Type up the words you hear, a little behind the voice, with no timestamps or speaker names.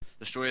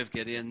The story of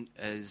Gideon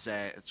is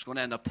it's going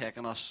to end up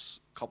taking us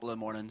a couple of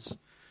mornings.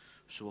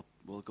 So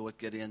we'll go with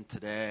Gideon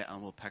today,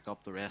 and we'll pick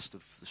up the rest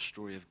of the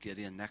story of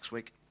Gideon next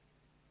week.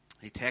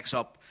 He takes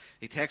up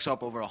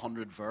over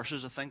 100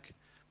 verses, I think.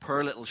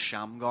 Poor little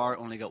Shamgar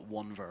only got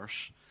one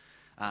verse,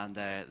 and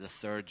the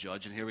third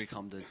judge. And here we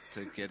come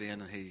to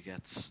Gideon, and he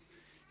gets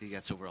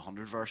over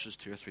 100 verses,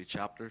 2 or 3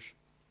 chapters.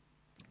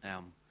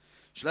 So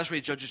let's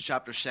read Judges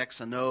chapter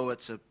 6. I know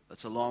it's a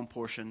long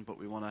portion, but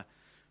we want to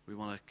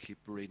keep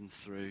reading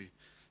through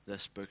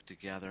this book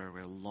together.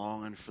 We're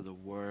longing for the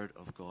Word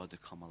of God to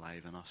come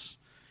alive in us,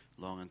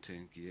 longing to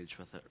engage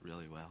with it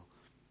really well.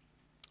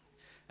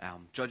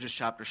 Judges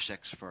chapter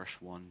 6,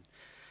 verse 1.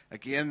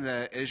 Again,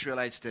 the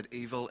Israelites did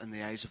evil in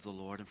the eyes of the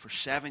Lord, and for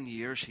 7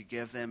 years he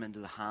gave them into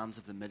the hands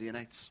of the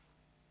Midianites.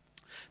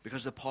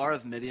 Because the power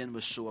of Midian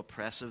was so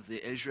oppressive,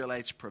 the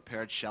Israelites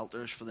prepared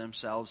shelters for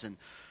themselves in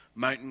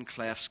mountain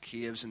clefts,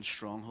 caves, and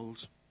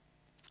strongholds.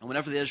 And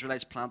whenever the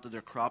Israelites planted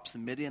their crops, the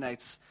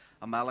Midianites,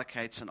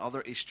 Amalekites, and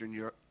other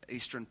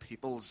eastern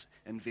peoples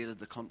invaded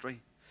the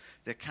country.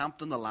 They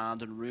camped on the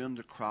land and ruined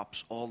the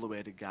crops all the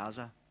way to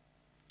Gaza,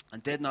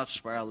 and did not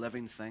spare a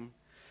living thing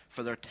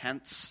for their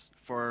tents.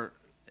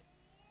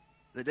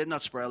 They did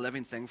not spare a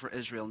living thing for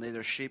Israel,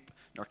 neither sheep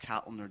nor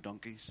cattle nor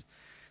donkeys.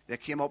 They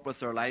came up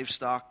with their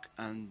livestock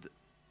and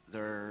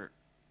their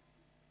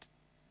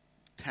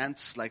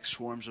tents like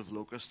swarms of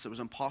locusts. It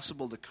was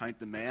impossible to count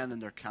the men and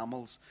their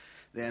camels.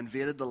 They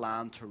invaded the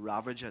land to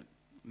ravage it.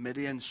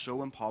 Midian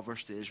so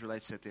impoverished the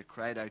Israelites that they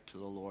cried out to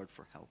the Lord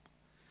for help.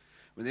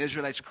 When the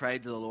Israelites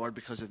cried to the Lord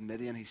because of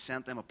Midian, he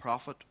sent them a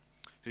prophet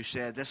who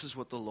said, "This is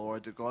what the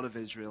Lord, the God of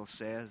Israel,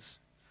 says.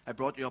 I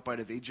brought you up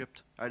out of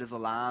Egypt, out of the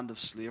land of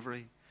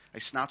slavery. I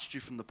snatched you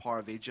from the power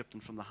of Egypt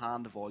and from the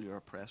hand of all your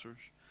oppressors.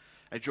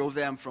 I drove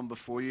them from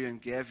before you and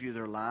gave you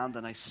their land,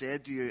 and I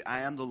said to you,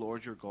 I am the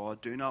Lord your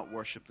God. Do not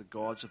worship the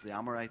gods of the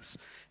Amorites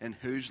in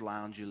whose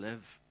land you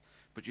live.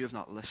 But you have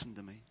not listened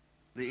to me."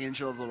 The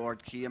angel of the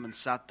Lord came and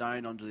sat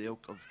down under the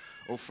oak of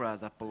Ophrah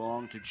that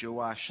belonged to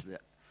Joash the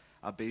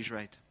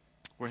Abizrite,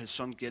 where his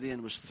son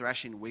Gideon was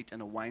threshing wheat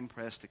in a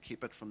winepress to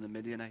keep it from the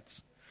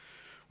Midianites.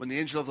 When the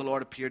angel of the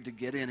Lord appeared to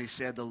Gideon, he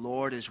said, "The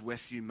Lord is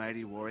with you,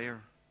 mighty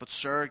warrior." "But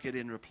sir,"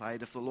 Gideon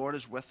replied, "if the Lord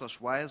is with us,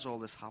 why has all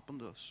this happened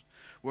to us?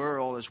 Where are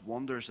all his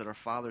wonders that our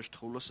fathers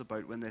told us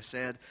about when they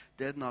said,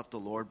 'Did not the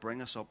Lord bring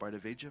us up out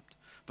of Egypt?'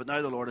 But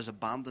now the Lord has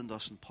abandoned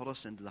us and put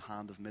us into the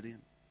hand of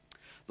Midian."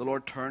 The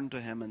Lord turned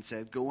to him and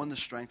said, "Go in the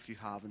strength you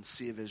have and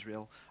save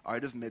Israel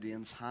out of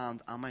Midian's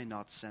hand. Am I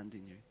not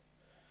sending you?"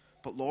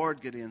 "But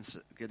Lord," Gideon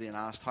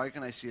asked, "how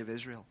can I save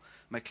Israel?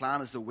 My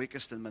clan is the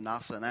weakest in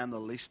Manasseh, and I am the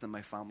least in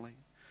my family."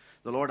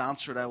 The Lord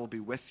answered, "I will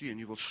be with you, and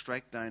you will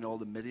strike down all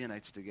the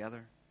Midianites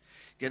together."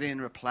 Gideon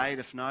replied,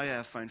 "If now I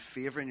have found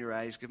favor in your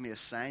eyes, give me a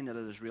sign that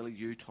it is really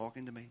you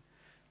talking to me.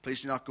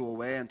 Please do not go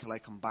away until I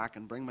come back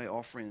and bring my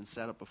offering and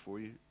set it before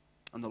you."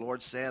 And the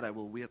Lord said, "I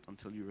will wait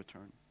until you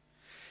return."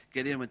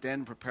 Gideon went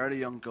in, prepared a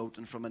young goat,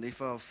 and from an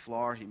ephah of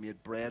flour he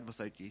made bread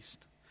without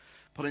yeast.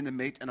 Putting the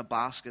meat in a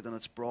basket and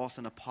its broth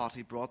in a pot,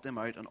 he brought them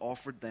out and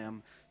offered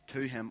them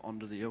to him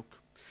under the oak.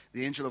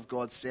 The angel of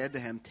God said to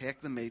him, "Take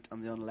the meat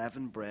and the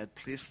unleavened bread,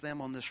 place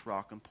them on this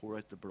rock, and pour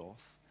out the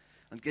broth."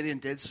 And Gideon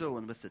did so,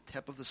 and with the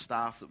tip of the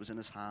staff that was in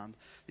his hand,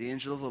 the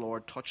angel of the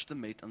Lord touched the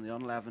meat and the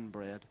unleavened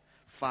bread.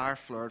 Fire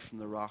flared from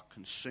the rock,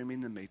 consuming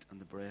the meat and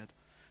the bread.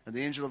 And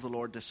the angel of the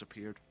Lord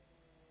disappeared.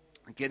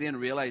 And Gideon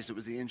realized it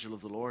was the angel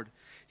of the Lord.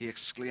 He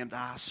exclaimed,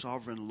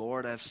 "Sovereign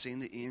Lord, I have seen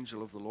the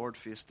angel of the Lord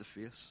face to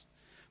face."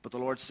 But the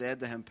Lord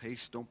said to him,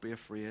 "Peace, don't be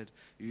afraid.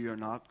 You are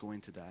not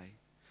going to die."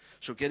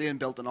 So Gideon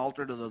built an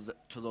altar to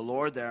the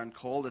Lord there and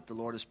called it, "The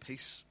Lord is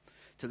Peace."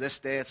 To this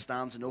day it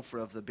stands in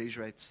Ophrah of the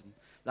Abizrites. And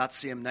that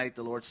same night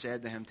the Lord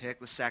said to him,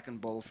 "Take the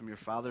second bull from your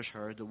father's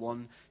herd, the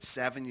one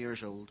 7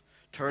 years old,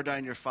 tear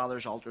down your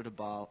father's altar to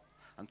Baal,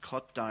 and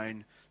cut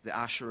down the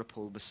Asherah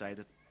pole beside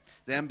it.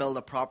 Then build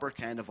a proper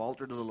kind of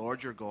altar to the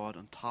Lord your God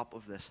on top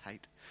of this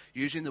height.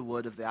 Using the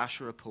wood of the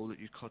Asherah pole that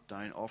you cut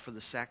down, offer the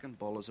second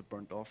bull as a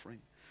burnt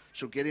offering."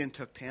 So Gideon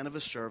took 10 of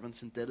his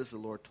servants and did as the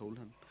Lord told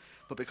him.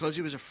 But because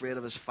he was afraid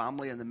of his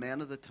family and the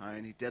men of the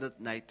town, he did it at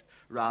night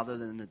rather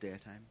than in the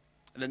daytime.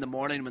 And in the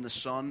morning when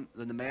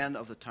the men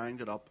of the town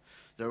got up,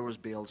 there was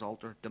Baal's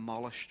altar,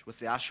 demolished, with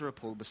the Asherah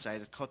pole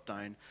beside it cut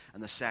down,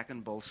 and the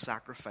second bull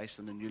sacrificed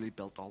on the newly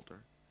built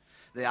altar.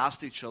 They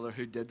asked each other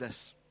who did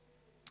this.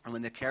 And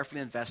when they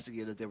carefully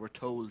investigated, they were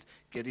told,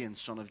 "Gideon,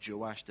 son of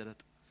Joash, did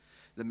it."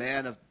 The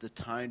men of the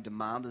town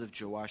demanded of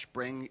Joash,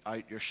 "Bring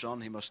out your son,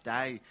 he must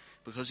die,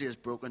 because he has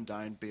broken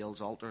down Baal's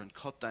altar and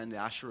cut down the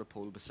Asherah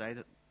pole beside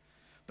it."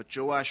 But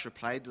Joash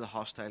replied to the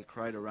hostile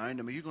crowd around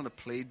him, "Are you going to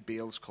plead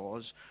Baal's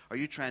cause? Are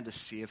you trying to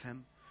save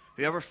him?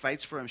 Whoever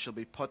fights for him shall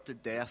be put to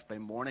death by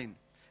morning.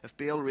 If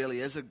Baal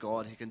really is a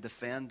god, he can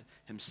defend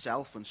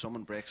himself when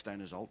someone breaks down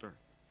his altar."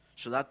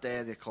 So that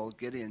day they called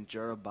Gideon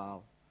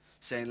Jerubbaal,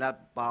 saying,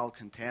 "Let Baal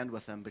contend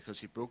with him, because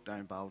he broke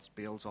down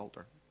Baal's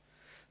altar."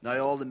 Now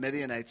all the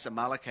Midianites,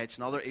 Amalekites,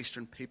 and other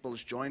eastern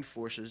peoples joined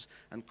forces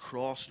and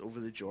crossed over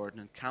the Jordan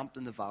and camped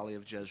in the valley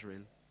of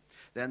Jezreel.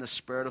 Then the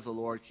Spirit of the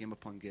Lord came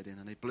upon Gideon,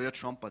 and he blew a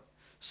trumpet,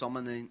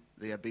 summoning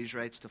the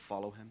Abiezrites to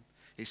follow him.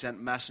 He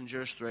sent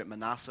messengers throughout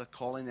Manasseh,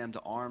 calling them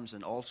to arms,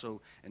 and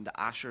also into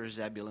Asher,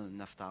 Zebulun, and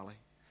Naphtali,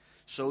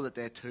 so that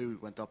they too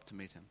went up to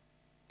meet him.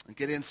 And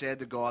Gideon said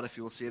to God, if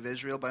you will save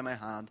Israel by my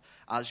hand,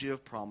 as you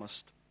have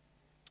promised,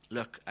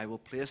 look, I will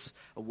place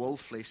a wool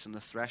fleece on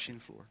the threshing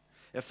floor.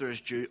 If there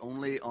is dew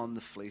only on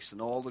the fleece,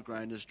 and all the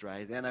ground is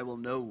dry, then I will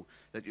know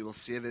that you will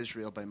save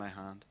Israel by my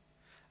hand,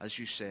 as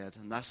you said.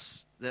 And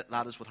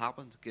that is what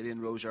happened.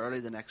 Gideon rose early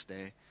the next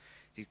day.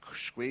 He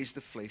squeezed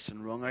the fleece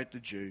and wrung out the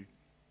dew,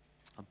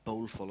 a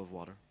bowl full of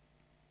water.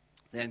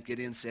 Then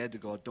Gideon said to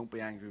God, don't be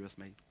angry with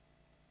me.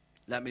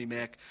 Let me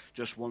make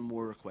just one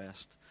more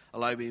request.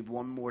 Allow me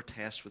one more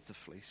test with the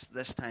fleece.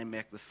 This time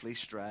make the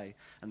fleece dry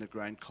and the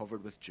ground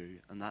covered with dew.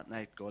 And that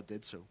night God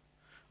did so.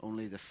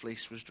 Only the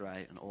fleece was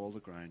dry and all the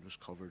ground was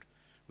covered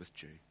with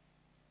dew.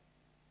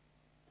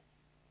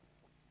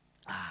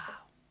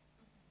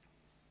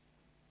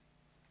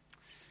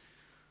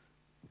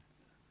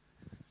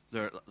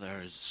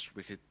 There's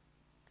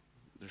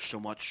so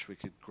much we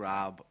could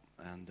grab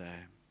and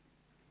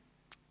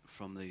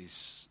from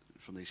these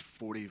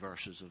 40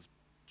 verses of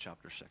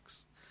chapter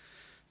 6.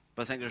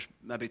 But I think there's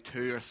maybe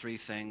 2 or 3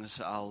 things.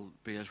 I'll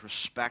be as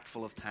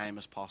respectful of time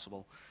as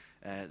possible.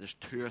 There's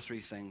 2 or 3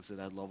 things that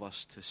I'd love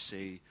us to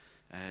see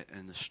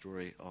in this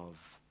story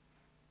of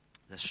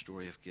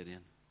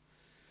Gideon.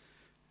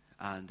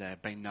 And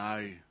by now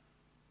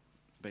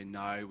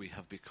we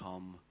have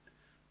become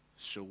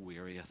so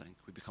weary, I think.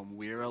 We become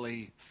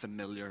wearily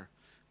familiar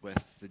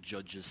with the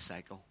judges'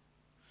 cycle.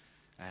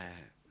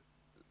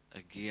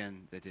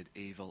 Again, they did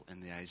evil in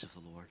the eyes of the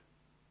Lord.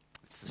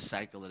 It's the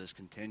cycle that has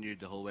continued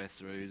the whole way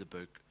through the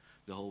book,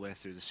 the whole way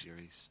through the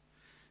series.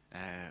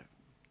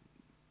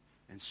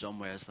 In some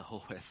ways, the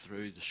whole way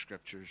through the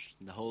scriptures,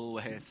 and the whole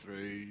way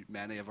through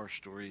many of our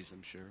stories,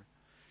 I'm sure,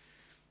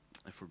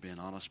 if we're being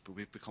honest. But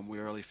we've become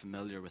wearily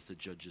familiar with the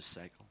judges'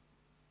 cycle.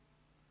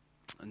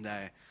 And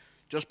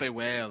just by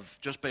way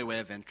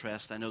of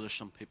interest, I know there's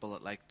some people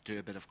that like to do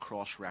a bit of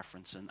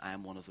cross-reference, and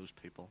I'm one of those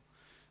people.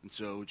 And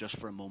so just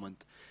for a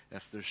moment,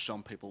 if there's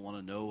some people want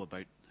to know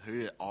about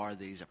who are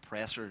these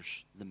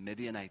oppressors, the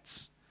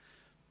Midianites,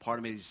 part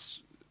of me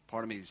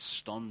is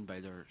stunned by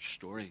their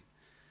story.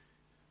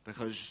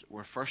 Because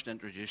we're first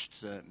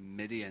introduced to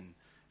Midian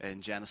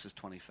in Genesis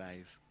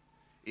 25.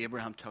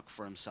 Abraham took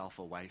for himself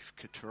a wife,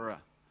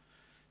 Keturah.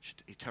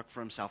 He took for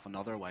himself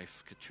another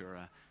wife,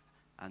 Keturah,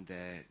 and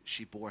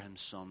she bore him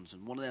sons.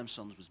 And one of them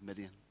sons was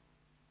Midian.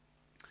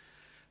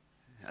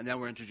 And then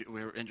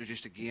we're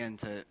introduced again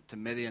to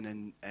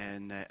Midian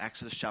in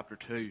Exodus chapter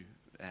 2.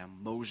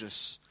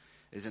 Moses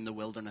is in the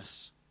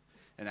wilderness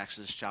in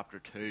Exodus chapter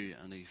 2,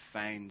 and he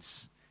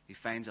finds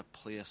a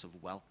place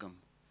of welcome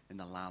in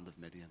the land of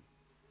Midian.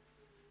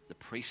 The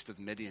priest of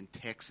Midian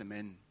takes him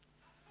in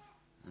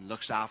and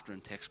looks after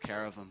him, takes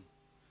care of him,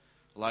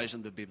 allows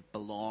him to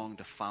belong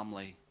to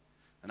family,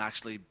 and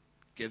actually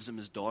gives him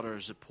his daughter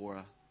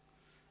Zipporah.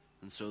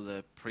 And so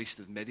the priest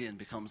of Midian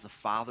becomes the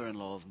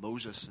father-in-law of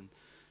Moses,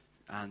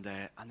 and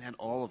then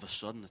all of a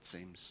sudden, it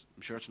seems,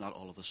 I'm sure it's not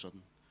all of a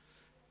sudden,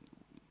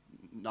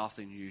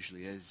 nothing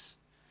usually is,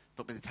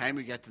 but by the time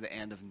we get to the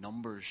end of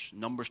Numbers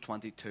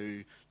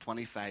 22,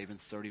 25, and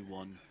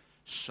 31,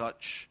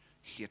 such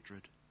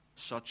hatred,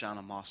 such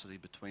animosity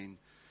between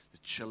the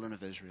children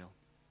of Israel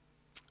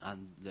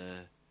and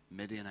the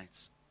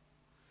Midianites.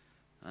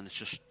 And it's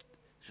just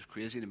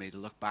crazy to me to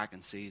look back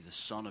and see the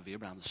son of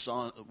Abraham,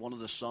 one of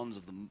the sons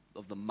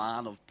of the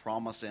man of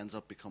promise, ends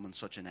up becoming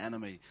such an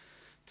enemy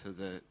to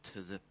the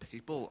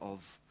people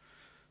of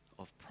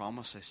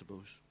promise, I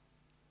suppose.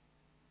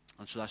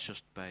 And so that's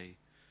just by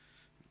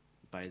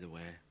the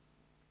way.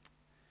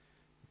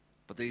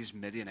 But these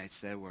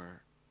Midianites, they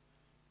were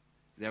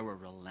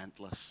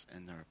relentless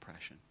in their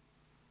oppression.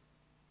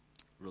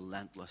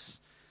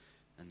 Relentless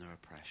in their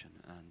oppression.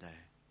 And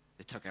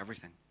they took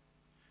everything.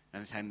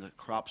 Anytime the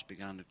crops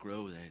began to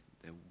grow, they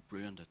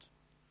ruined it,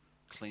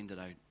 cleaned it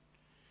out.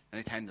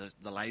 Anytime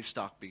the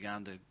livestock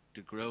began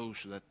to grow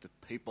so that the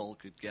people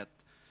could get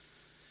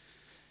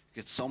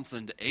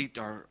something to eat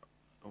or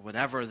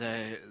whatever,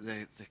 they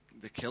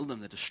killed them,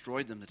 they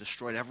destroyed them, they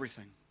destroyed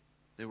everything.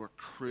 They were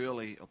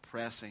cruelly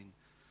oppressing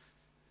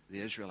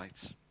the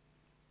Israelites.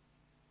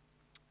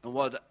 And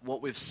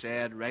what we've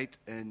said right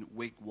in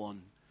week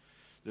 1,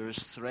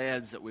 there's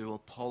threads that we will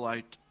pull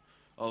out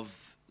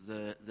of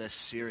this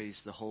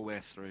series the whole way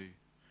through.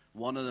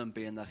 One of them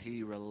being that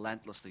he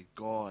relentlessly,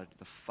 God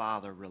the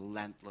Father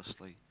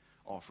relentlessly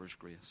offers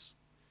grace.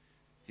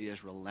 He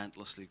is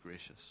relentlessly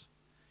gracious.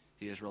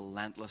 He is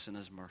relentless in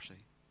his mercy,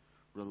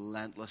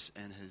 relentless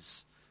in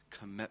his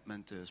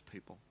commitment to his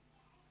people.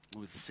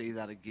 We see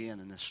that again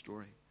in this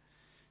story.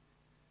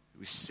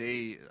 We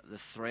see the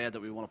thread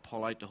that we want to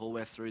pull out the whole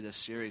way through this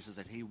series is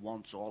that he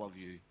wants all of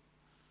you.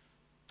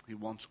 He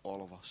wants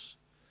all of us.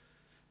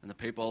 And the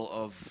people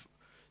of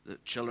the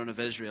children of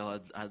Israel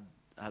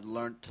had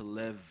learned to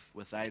live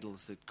with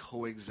idols that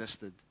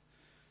coexisted.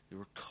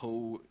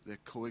 They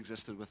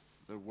coexisted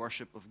with the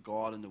worship of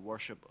God and the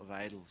worship of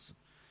idols.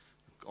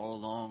 all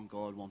along,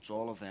 God wants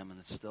all of them, and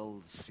it's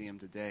still the same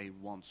today. He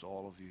wants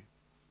all of you.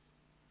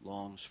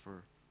 Longs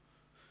for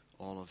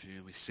all of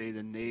you. We see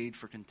the need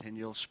for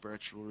continual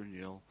spiritual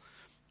renewal,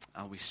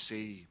 and we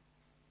see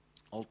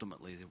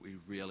ultimately that we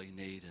really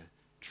need a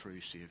true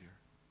Savior.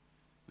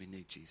 We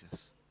need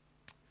Jesus.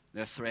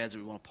 There are threads that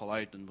we want to pull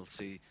out, and we'll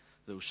see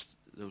those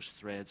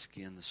threads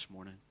again this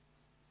morning.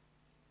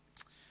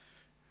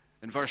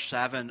 In verse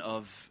 7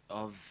 of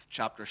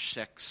chapter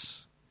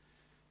 6,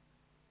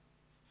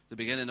 the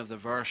beginning of the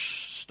verse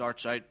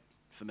starts out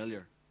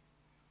familiar.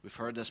 We've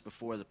heard this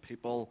before. The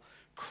people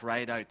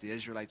cried out, the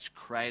Israelites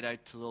cried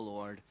out to the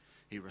Lord.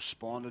 He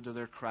responded to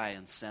their cry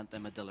and sent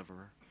them a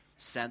deliverer,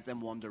 sent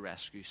them one to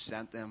rescue,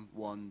 sent them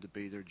one to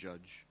be their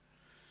judge.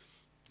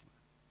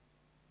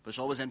 But it's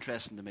always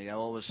interesting to me. I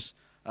always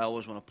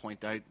want to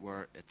point out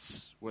where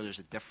there's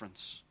a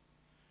difference,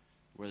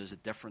 where there's a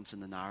difference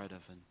in the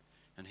narrative.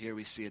 And here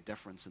we see a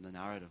difference in the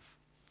narrative.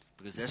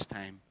 Because this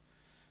time,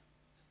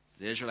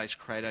 the Israelites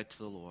cried out to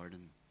the Lord.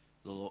 And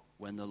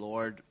when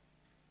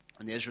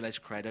the Israelites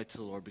cried out to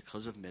the Lord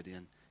because of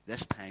Midian,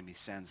 this time he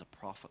sends a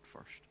prophet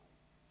first.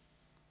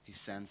 He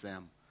sends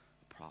them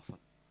a prophet.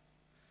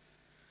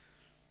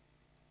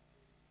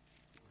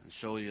 And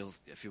so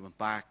if you went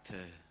back to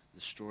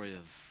the story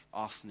of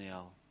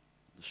Othniel,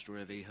 the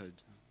story of Ehud,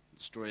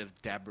 the story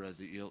of Deborah,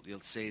 you'll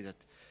see that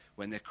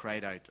when they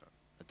cried out,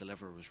 a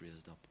deliverer was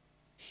raised up.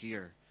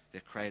 Here, they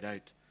cried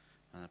out,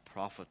 and a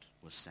prophet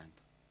was sent.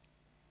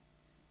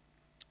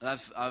 And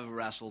I've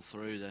wrestled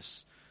through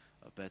this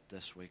a bit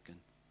this week, and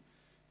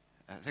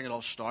I think it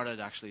all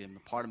started actually in the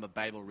part of my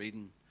Bible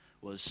reading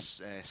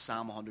was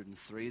Psalm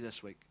 103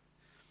 this week.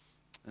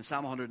 In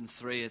Psalm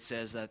 103, it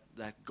says that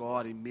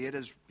God he made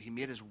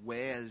his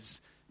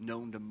ways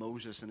known to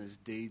Moses and his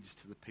deeds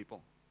to the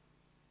people.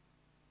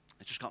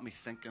 It just got me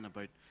thinking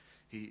about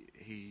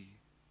the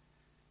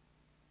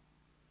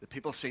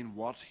people seen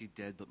what he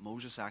did, but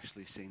Moses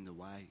actually seen the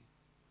why.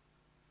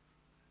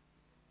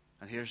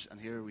 And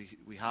here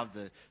we have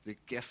the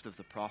gift of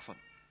the prophet.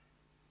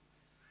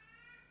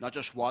 Not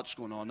just what's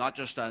going on, not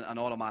just an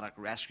automatic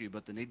rescue,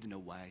 but they need to know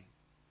why.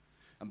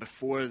 And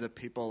before the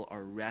people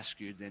are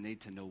rescued, they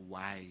need to know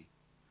why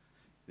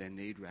they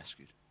need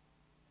rescued.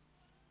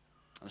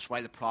 And that's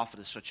why the prophet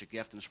is such a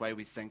gift, and it's why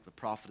we think the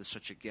prophet is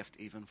such a gift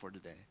even for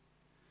today.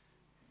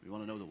 We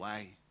want to know the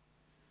why.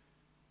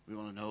 We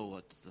want to know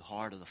what the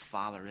heart of the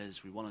Father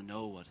is. We want to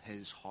know what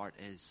his heart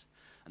is.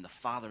 And the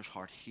Father's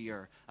heart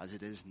here, as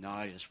it is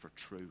now, is for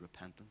true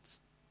repentance.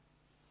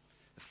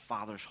 The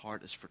Father's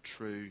heart is for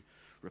true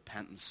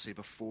repentance. See,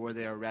 before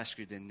they are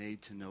rescued, they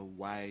need to know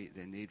why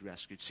they need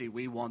rescued. See,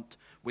 we want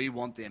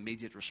the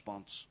immediate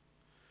response.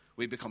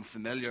 We become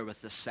familiar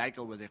with this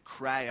cycle where they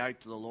cry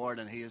out to the Lord,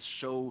 and he is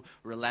so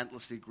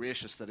relentlessly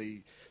gracious that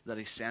he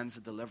sends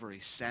a deliverer. He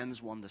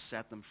sends one to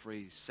set them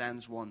free. He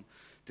sends one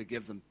to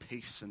give them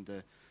peace and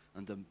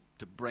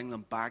to bring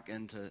them back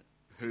into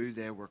who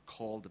they were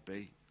called to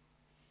be.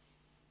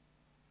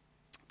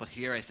 But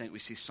here I think we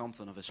see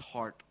something of his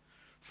heart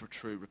for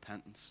true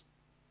repentance.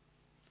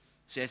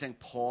 See, I think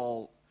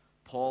Paul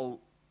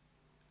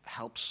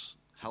helps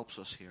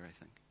us here, I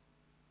think.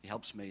 He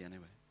helps me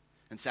anyway.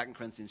 In 2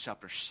 Corinthians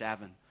chapter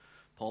 7,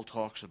 Paul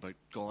talks about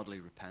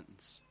godly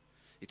repentance.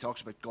 He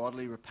talks about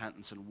godly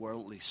repentance and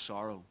worldly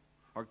sorrow,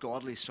 or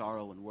godly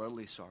sorrow and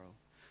worldly sorrow.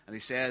 And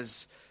he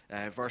says,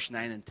 verse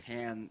 9 and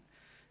 10,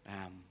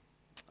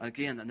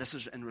 again, and this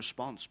is in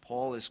response.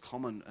 Paul is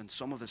coming, and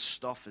some of his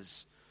stuff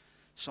is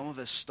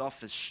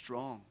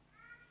strong.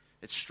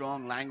 It's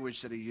strong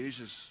language that he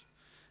uses.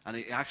 And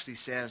he actually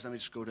says, let me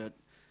just go to it.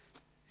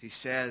 He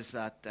says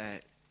that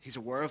he's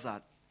aware of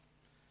that.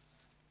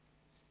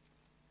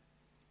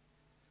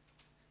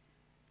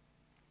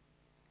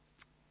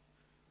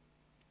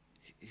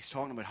 He's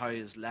talking about how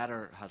his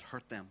letter had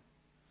hurt them.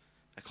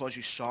 I caused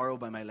you sorrow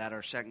by my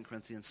letter, 2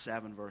 Corinthians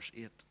 7, verse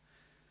 8.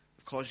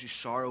 I've caused you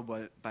sorrow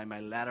by my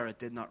letter. I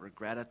did not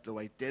regret it, though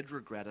I did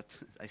regret it.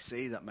 I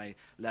say that my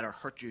letter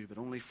hurt you, but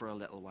only for a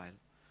little while.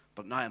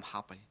 But now I'm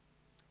happy,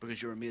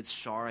 because you were made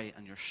sorry,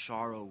 and your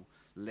sorrow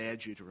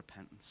led you to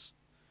repentance.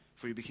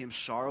 For you became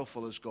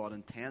sorrowful as God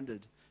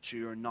intended, so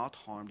you are not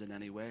harmed in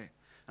any way.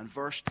 And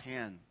verse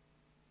 10,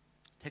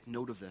 take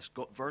note of this.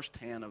 Verse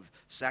 10 of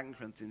 2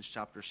 Corinthians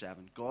chapter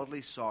 7.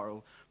 Godly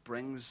sorrow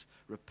brings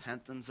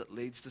repentance that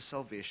leads to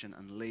salvation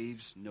and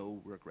leaves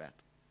no regret.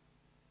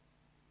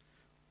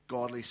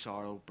 Godly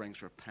sorrow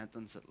brings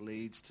repentance that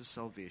leads to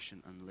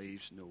salvation and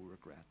leaves no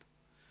regret.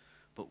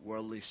 But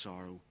worldly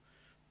sorrow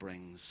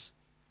brings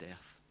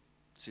death.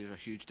 See, there's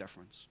a huge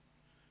difference.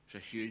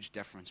 There's a huge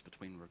difference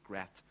between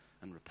regret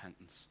and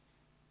repentance.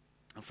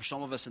 And for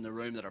some of us in the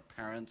room that are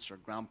parents or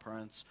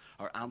grandparents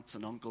or aunts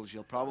and uncles,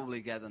 you'll probably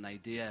get an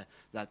idea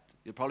that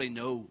you'll probably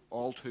know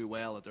all too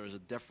well that there is a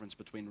difference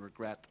between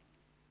regret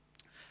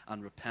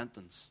and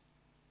repentance.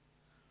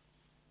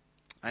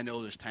 I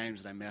know there's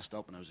times that I messed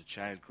up when I was a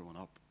child growing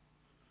up.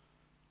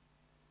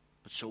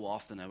 But so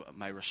often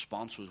my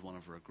response was one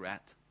of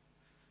regret,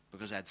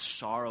 because I had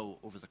sorrow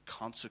over the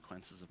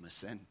consequences of my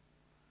sin.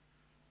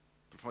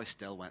 But probably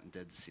still went and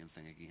did the same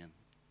thing again.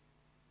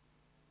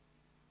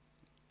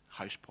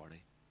 house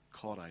party.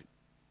 Caught out.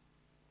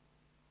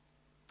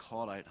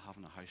 Caught out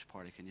having a house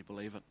party. Can you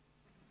believe it?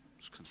 It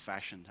was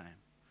confession time.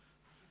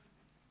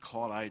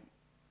 Caught out.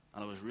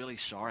 And I was really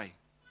sorry.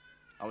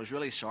 I was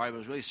really sorry, but I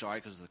was really sorry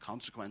because of the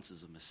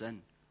consequences of my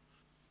sin.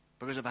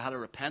 Because if I had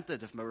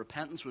repented, if my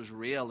repentance was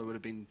real, there would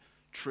have been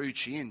true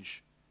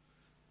change.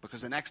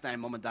 Because the next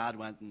time Mum and Dad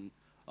went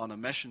on a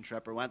mission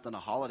trip or went on a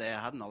holiday, I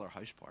had another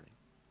house party.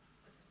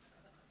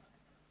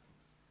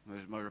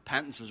 My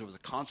repentance was over the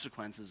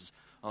consequences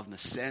of my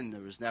sin.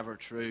 There was never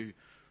true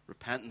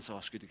repentance. Oh,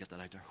 it's good to get that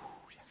out there. Whew,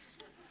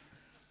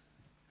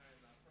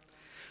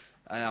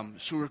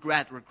 yes. So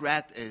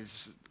regret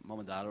is, Mum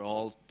and Dad know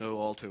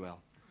all too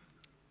well.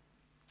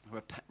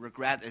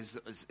 Regret is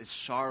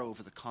sorrow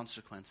over the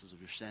consequences of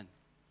your sin.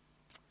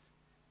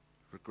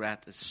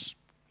 Regret is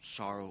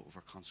sorrow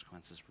over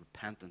consequences.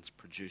 Repentance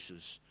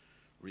produces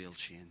real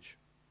change.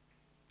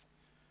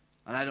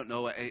 And I don't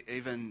know,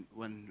 even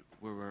when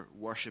we were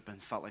worshiping,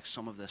 felt like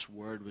some of this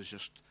word was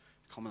just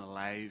coming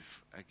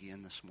alive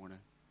again this morning.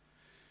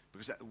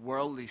 Because a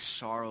worldly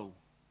sorrow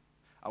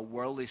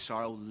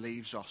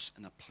leaves us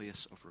in a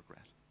place of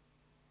regret.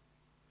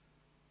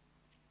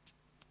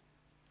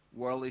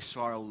 Worldly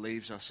sorrow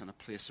leaves us in a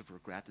place of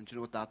regret. And do you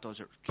know what that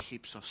does? It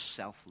keeps us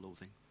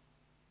self-loathing.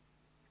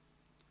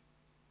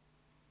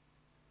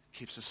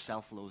 Keeps us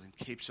self-loathing.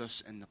 Keeps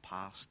us in the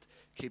past.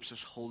 Keeps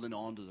us holding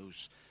on to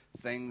those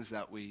things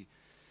that we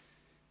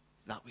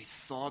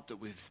thought that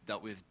we've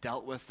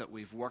dealt with, that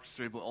we've worked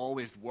through, but all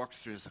we've worked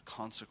through is the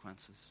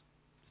consequences.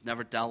 We've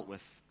never dealt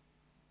with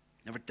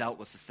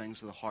the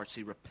things of the heart.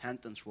 See,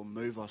 repentance will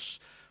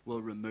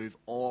remove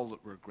all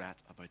regret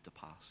about the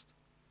past.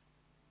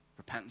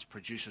 Repentance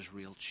produces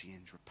real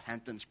change.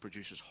 Repentance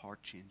produces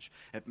heart change.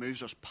 It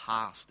moves us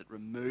past. It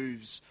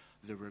removes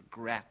the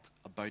regret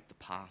about the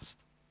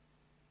past.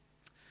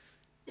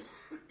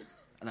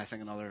 And I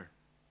think another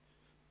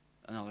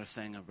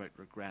thing about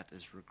regret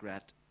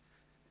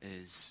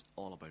is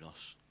all about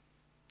us.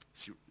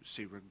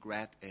 See,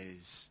 regret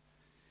it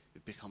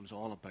becomes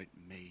all about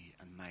me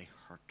and my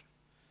hurt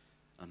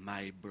and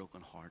my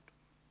broken heart.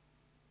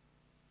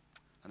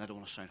 And I don't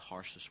want to sound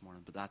harsh this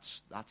morning, but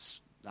that's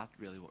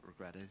really what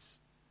regret is.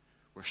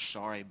 We're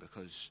sorry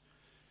because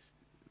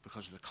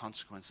of the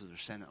consequences of our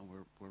sin, and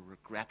we're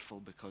regretful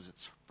because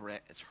it's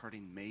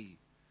hurting me.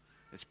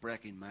 It's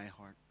breaking my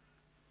heart.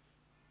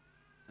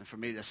 And for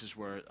me, this is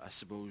where I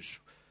suppose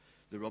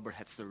the rubber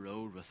hits the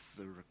road with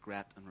the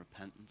regret and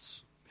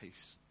repentance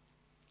piece.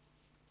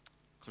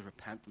 Because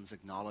repentance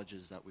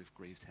acknowledges that we've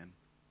grieved him.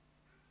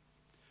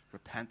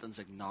 Repentance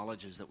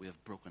acknowledges that we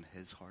have broken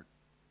his heart.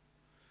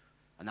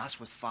 And that's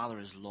what Father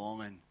is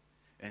longing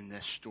in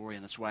this story,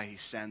 and that's why he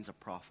sends a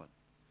prophet.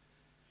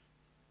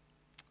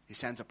 He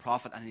sends a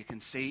prophet, and you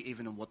can see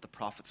even in what the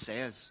prophet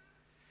says,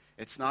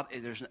 it's not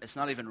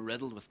even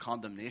riddled with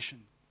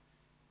condemnation.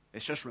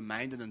 It's just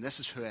reminding them,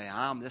 this is who I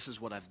am, this is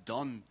what I've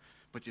done,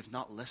 but you've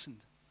not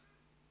listened.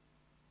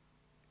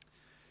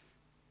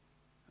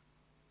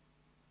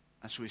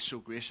 And so he's so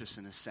gracious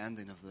in his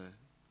sending of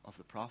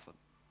the prophet.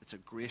 It's a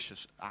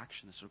gracious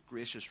action. It's a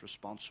gracious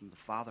response from the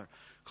Father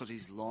because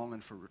he's longing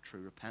for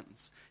true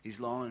repentance. He's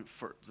longing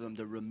for them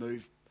to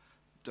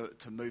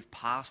move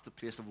past the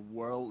place of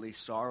worldly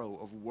sorrow,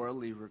 of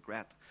worldly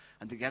regret,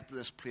 and to get to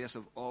this place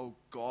of, oh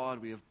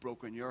God, we have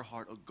broken your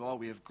heart. Oh God,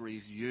 we have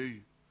grieved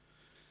you.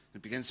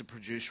 It begins to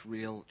produce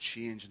real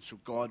change. And so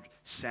God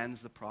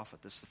sends the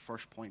prophet. This is the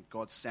first point.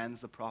 God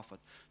sends the prophet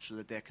so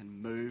that they can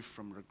move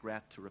from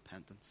regret to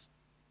repentance.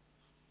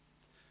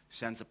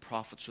 Sends a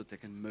prophet so that they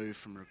can move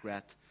from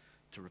regret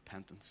to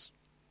repentance.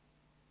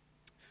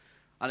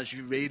 And as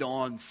you read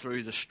on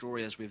through the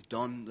story as we've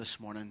done this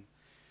morning,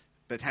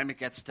 by the time it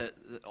gets to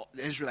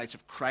the Israelites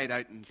have cried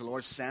out, and the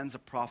Lord sends a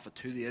prophet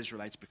to the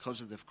Israelites because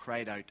they've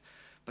cried out.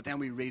 But then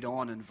we read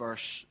on in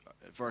verse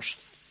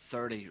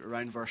 30,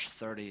 around verse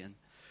 30, and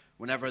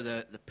whenever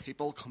the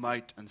people come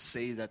out and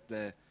see that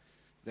the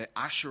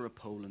Asherah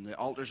pole and the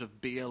altars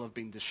of Baal have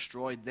been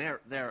destroyed,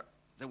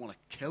 they want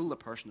to kill the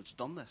person that's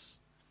done this.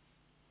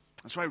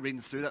 And so I reading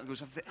through that and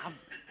goes,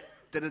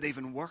 did it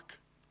even work?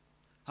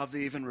 Have they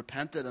even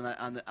repented?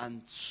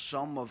 And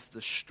some of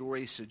the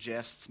story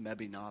suggests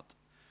maybe not,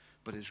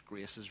 but his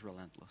grace is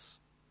relentless.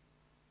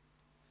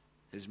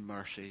 His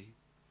mercy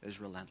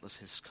is relentless.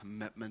 His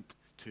commitment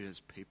to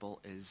his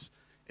people is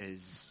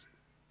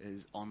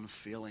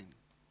unfailing.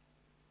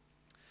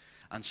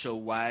 And so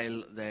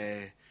while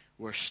they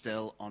were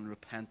still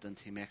unrepentant,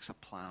 he makes a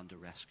plan to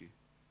rescue.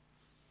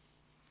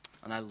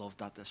 And I loved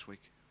that this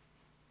week.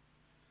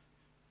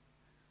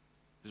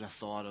 There's a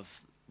thought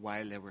of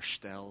while they were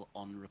still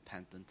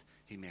unrepentant,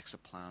 he makes a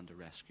plan to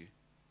rescue.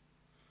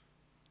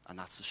 And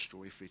that's the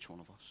story for each one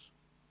of us.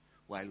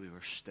 While we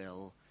were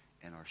still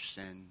in our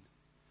sin,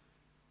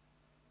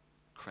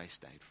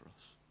 Christ died for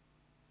us.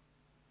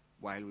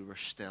 While we were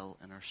still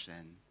in our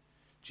sin,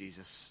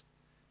 Jesus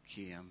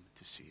came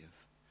to save.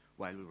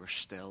 While we were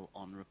still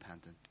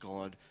unrepentant,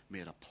 God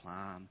made a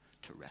plan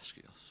to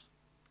rescue us.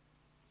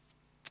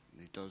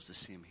 And he does the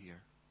same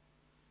here.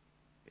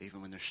 even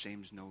when there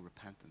seems no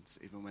repentance,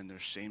 even when there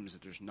seems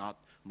that there's not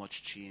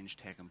much change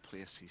taking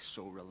place, he's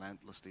so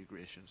relentlessly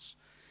gracious,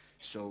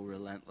 so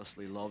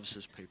relentlessly loves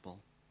his people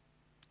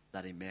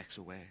that he makes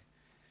a way.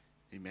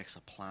 He makes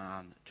a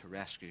plan to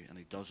rescue, and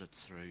he does it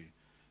through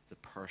the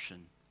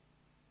person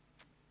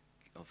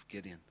of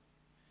Gideon.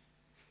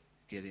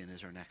 Gideon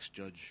is our next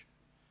judge.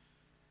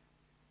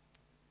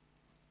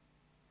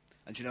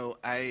 And you know,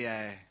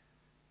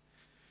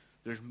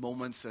 there's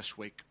moments this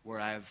week where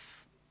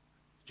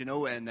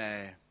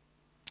in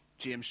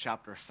James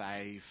chapter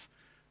 5,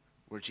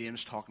 where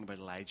James talking about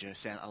Elijah,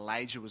 saying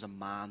Elijah was a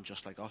man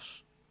just like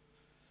us.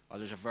 Or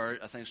there's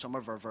I think some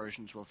of our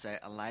versions will say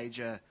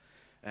Elijah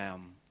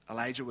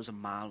was a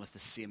man with the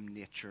same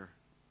nature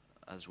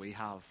as we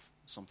have,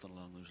 something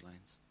along those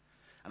lines.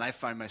 And I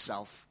found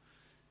myself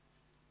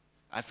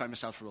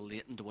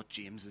relating to what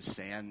James is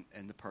saying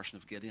in the person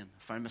of Gideon. I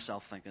found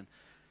myself thinking,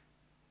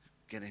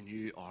 Gideon,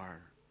 you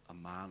are a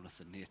man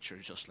with a nature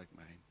just like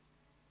mine.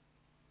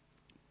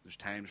 There's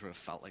times where I've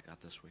felt like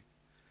that this week.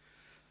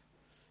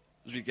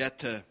 As we get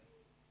to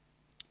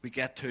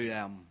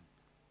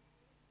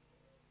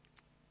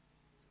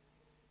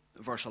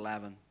verse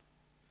 11,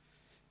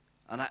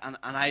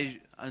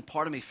 and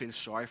part of me feels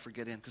sorry for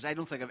Gideon, because I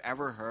don't think I've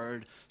ever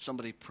heard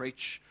somebody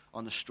preach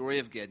on the story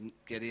of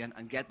Gideon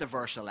and get to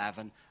verse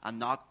 11 and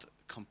not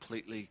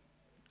completely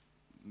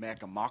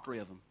make a mockery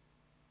of him.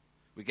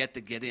 We get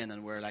to Gideon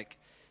and we're like,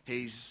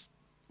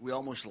 we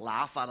almost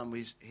laugh at him.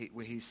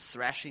 He's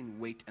threshing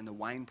wheat in the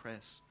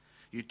winepress.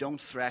 You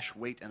don't thresh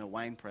wheat in a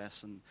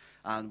winepress,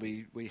 and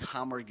we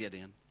hammer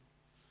Gideon.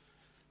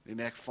 We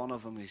make fun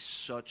of him. He's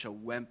such a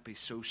wimp. He's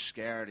so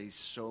scared. He's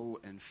so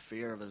in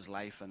fear of his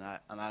life. And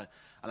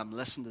I'm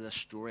listening to this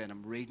story, and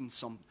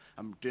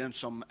I'm doing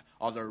some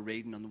other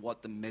reading on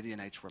what the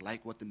Midianites were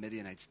like, what the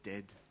Midianites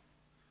did.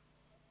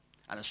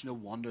 And it's no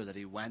wonder that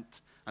he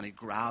went and he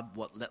grabbed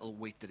what little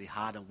wheat that he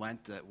had and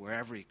went to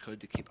wherever he could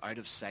to keep out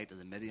of sight of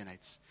the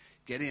Midianites.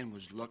 Gideon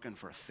was looking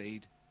for a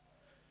feed.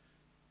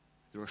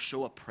 They were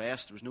so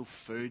oppressed. There was no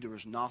food. There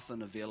was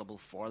nothing available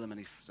for them.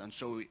 And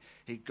so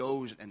he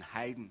goes in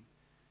hiding.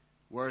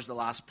 Where's the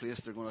last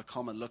place they're going to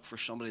come and look for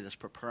somebody that's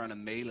preparing a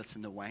meal? It's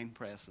in the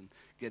winepress, and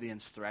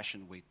Gideon's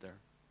threshing wheat there.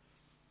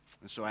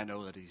 And so I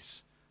know that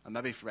and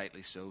maybe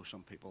rightly so,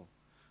 some people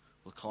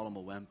will call him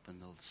a wimp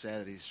and they'll say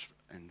that he's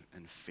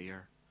in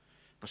fear.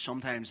 But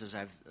sometimes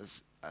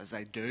as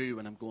I do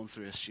when I'm going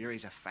through a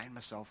series, I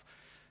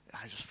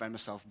just find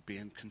myself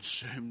being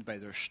consumed by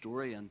their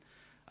story, and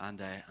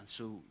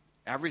so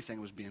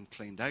everything was being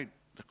cleaned out.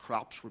 The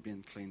crops were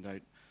being cleaned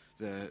out.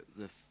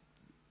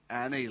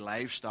 Any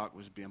livestock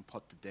was being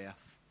put to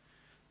death.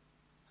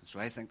 And so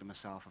I think to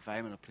myself, if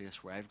I'm in a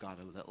place where I've got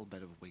a little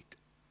bit of wheat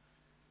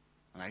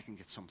and I can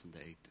get something to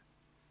eat,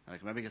 and I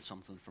can maybe get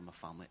something for my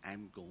family,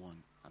 I'm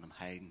going and I'm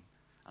hiding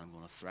and I'm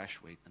going to thresh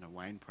wheat in a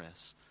wine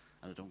press,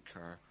 and I don't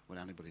care what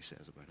anybody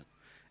says about it.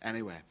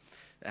 Anyway,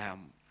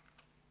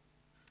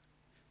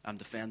 I'm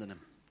defending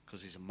him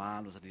because he's a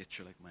man with a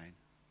nature like mine.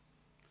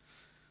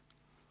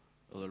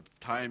 Well,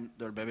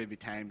 there'll maybe be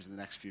times in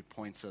the next few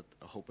points that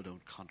I hope I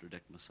don't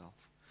contradict myself.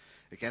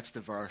 It gets to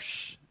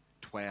verse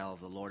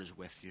 12, the Lord is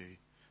with you,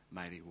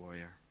 mighty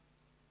warrior.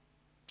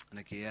 And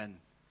again,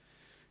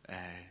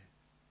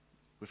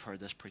 we've heard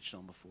this preached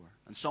on before.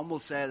 And some will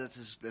say that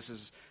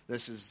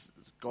this is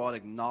God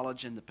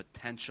acknowledging the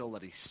potential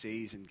that he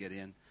sees in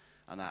Gideon,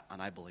 and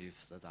I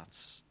believe that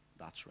that's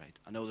right.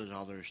 I know there's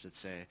others that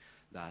say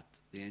that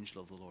the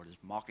angel of the Lord is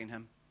mocking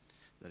him,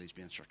 that he's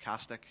being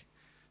sarcastic.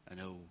 I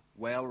know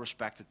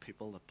well-respected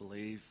people that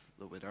believe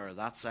that we'd err on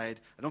that side.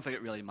 I don't think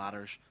it really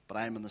matters, but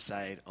I'm on the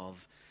side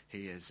of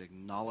he is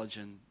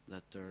acknowledging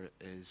that there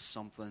is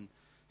something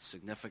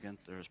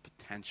significant, there is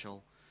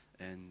potential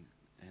in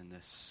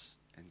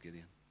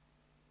Gideon.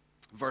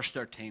 Verse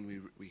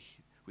 13,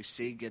 we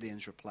see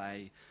Gideon's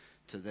reply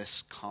to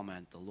this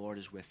comment, the Lord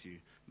is with you,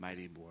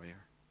 mighty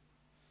warrior.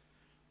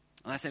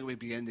 And I think we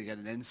begin to get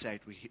an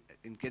insight.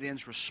 In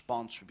Gideon's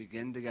response, we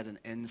begin to get an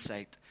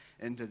insight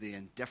into the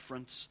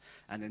indifference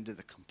and into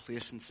the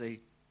complacency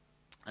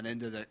and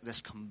into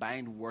this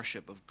combined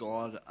worship of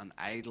God and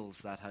idols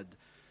that had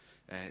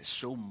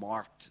so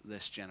marked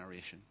this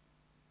generation.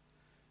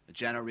 A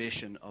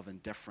generation of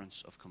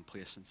indifference, of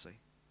complacency.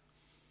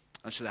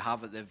 And so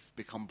they've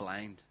become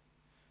blind.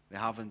 They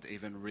haven't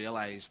even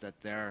realized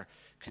that their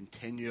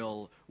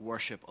continual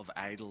worship of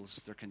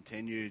idols, their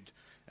continued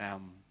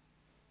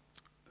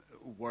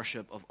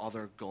worship of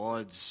other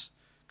gods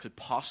could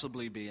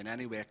possibly be in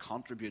any way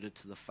contributed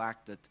to the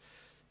fact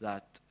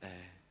that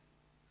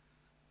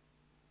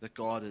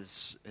God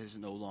is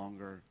no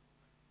longer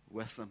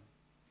with them.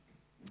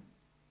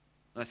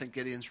 And I think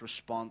Gideon's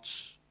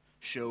response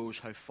shows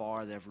how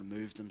far they've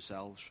removed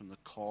themselves from the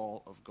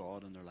call of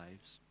God in their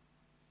lives.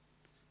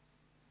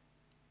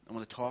 I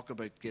want to talk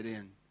about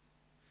Gideon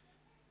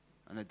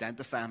and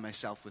identifying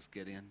myself with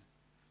Gideon.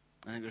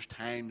 I think there's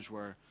times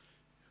where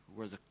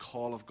the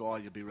call of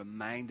God, you'll be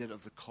reminded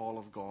of the call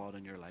of God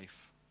in your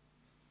life.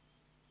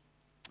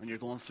 And you're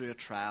going through a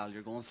trial,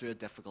 you're going through a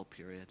difficult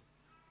period.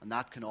 And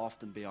that can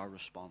often be our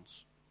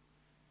response.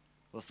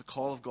 Well, if the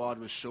call of God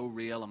was so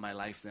real in my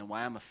life, then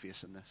why am I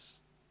facing this?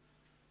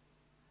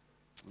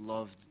 I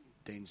loved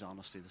Dean's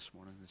honesty this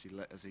morning as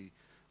he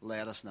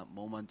led us in that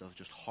moment of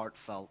just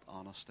heartfelt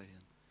honesty.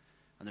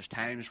 And there's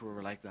times where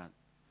we're like that.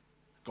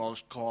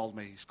 God's called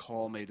me. He's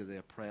called me to the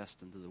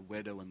oppressed and to the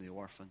widow and the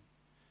orphan.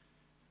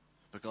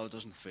 But God, it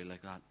doesn't feel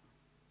like that.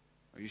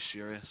 Are you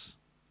serious?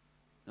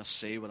 You not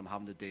see what I'm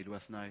having to deal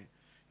with now?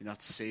 You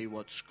not see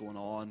what's going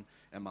on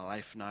in my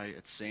life now?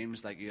 It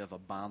seems like you have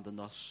abandoned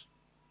us.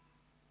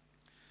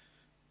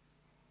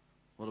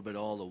 What about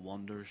all the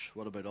wonders?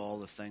 What about all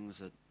the things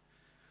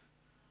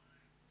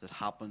that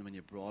happened when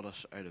you brought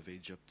us out of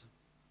Egypt?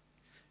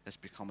 It's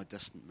become a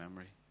distant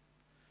memory.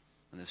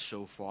 And if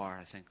so far,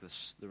 I think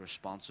the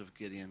response of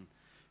Gideon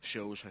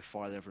shows how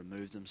far they've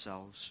removed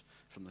themselves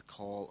from the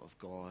call of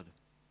God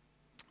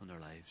in their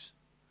lives.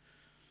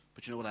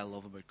 But you know what I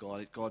love about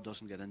God? God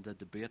doesn't get into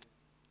debate.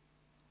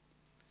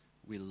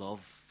 We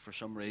love, for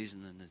some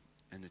reason,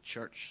 in the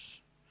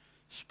church,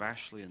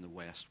 especially in the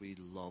West, we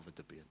love a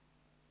debate.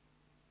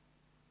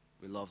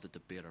 We love to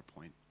debate our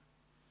point.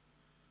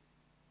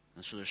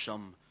 And so there's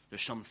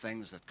some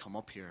things that come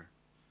up here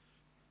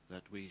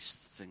that we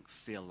think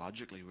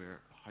theologically,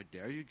 how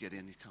dare you get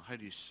in? How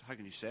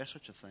can you say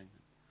such a thing?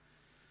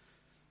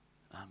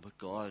 But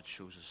God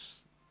shows us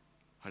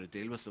how to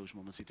deal with those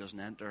moments. He doesn't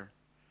enter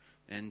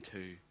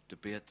into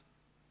debate.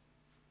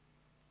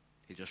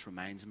 He just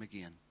reminds him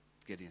again,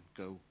 Gideon,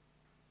 go.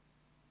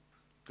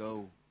 Go.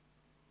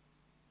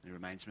 And he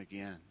reminds him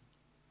again,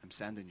 I'm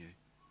sending you.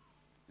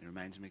 And he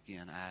reminds him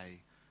again, I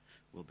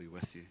will be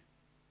with you.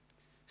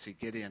 See,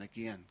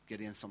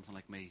 Gideon's something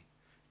like me.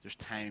 There's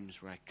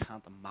times where I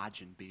can't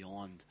imagine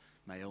beyond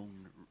my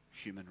own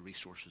human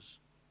resources.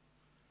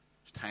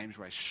 There's times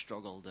where I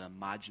struggle to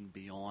imagine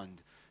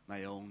beyond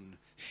my own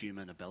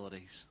human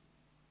abilities.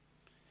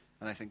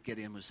 And I think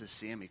Gideon was the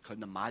same. He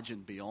couldn't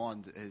imagine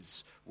beyond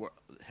his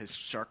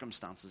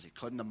circumstances. He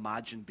couldn't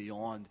imagine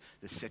beyond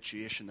the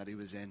situation that he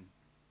was in. And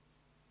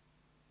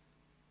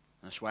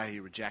that's why he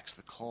rejects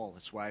the call.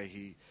 That's why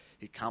he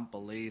can't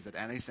believe that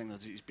anything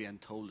that he's being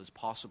told is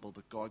possible.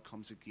 But God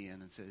comes again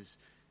and says,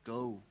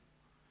 go.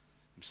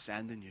 I'm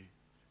sending you.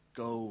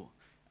 Go.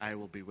 I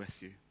will be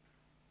with you.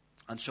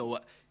 And so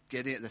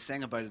Gideon, the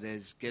thing about it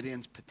is,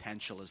 Gideon's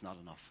potential is not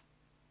enough.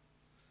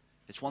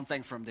 It's one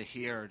thing for him to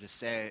hear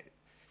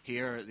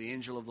the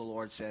angel of the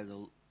Lord say,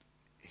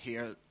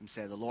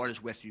 the Lord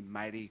is with you,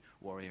 mighty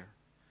warrior.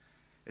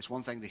 It's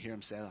one thing to hear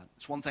him say that.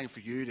 It's one thing for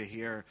you to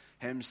hear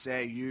him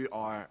say, you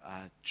are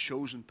a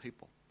chosen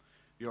people.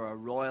 You're a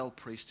royal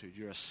priesthood.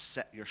 You're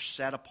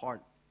set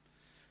apart.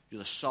 You're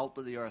the salt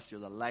of the earth. You're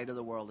the light of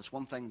the world. It's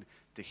one thing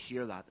to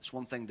hear that. It's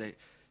one thing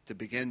to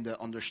begin to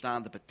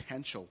understand the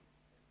potential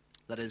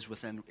that is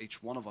within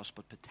each one of us,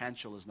 but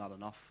potential is not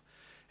enough.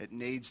 It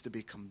needs to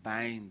be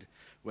combined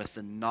with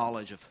the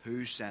knowledge of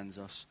who sends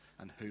us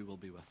and who will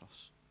be with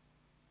us.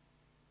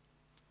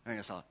 I think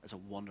it's a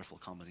wonderful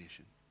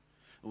combination.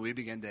 When we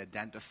begin to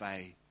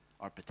identify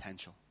our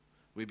potential,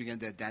 we begin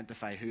to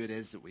identify who it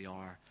is that we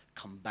are,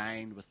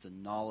 combined with the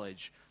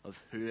knowledge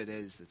of who it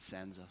is that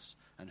sends us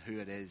and who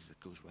it is that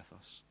goes with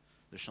us.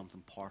 There's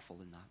something powerful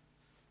in that.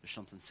 There's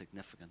something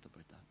significant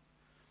about that.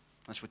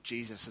 That's what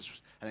Jesus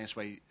is. I think that's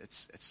why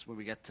it's when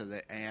we get to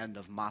the end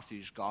of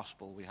Matthew's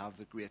gospel, we have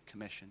the Great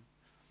Commission.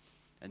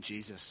 And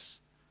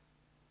Jesus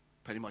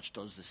pretty much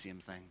does the same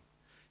thing.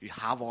 You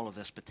have all of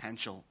this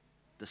potential,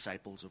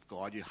 disciples of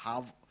God. You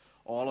have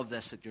all of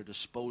this at your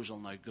disposal,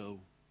 now go.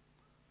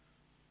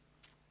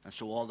 And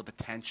so all the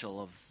potential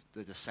of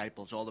the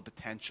disciples, all the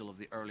potential of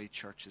the early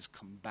church is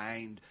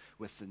combined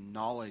with the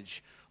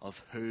knowledge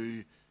of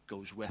who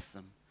goes with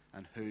them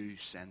and who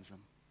sends them.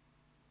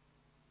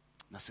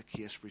 And that's the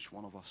case for each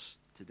one of us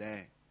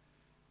today.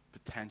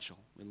 Potential.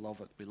 We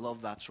love it. We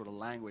love that sort of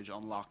language,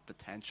 unlocked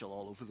potential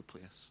all over the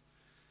place.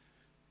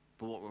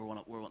 But what we're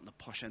wanting to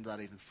push into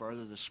that even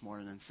further this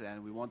morning and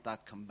saying we want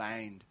that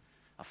combined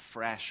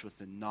afresh with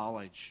the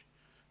knowledge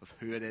of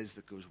who it is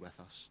that goes with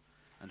us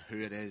and who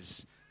it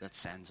is that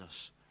sends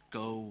us.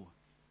 Go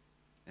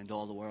into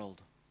all the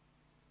world.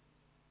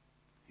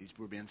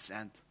 We're being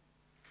sent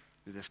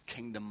with this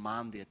kingdom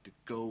mandate to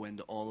go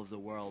into all of the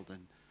world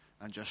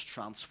and just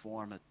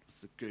transform it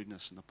with the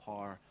goodness and the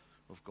power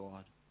of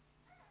God.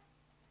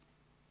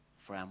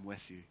 For I am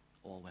with you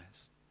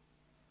always.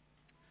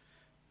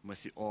 I'm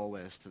with you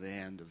always to the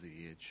end of the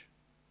age.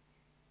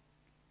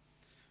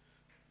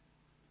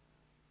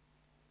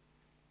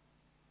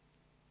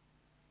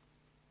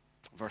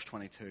 Verse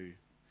 22.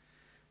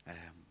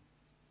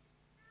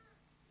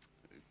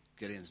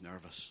 Gideon's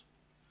nervous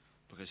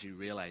because he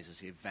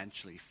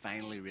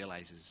finally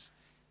realizes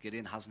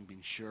Gideon hasn't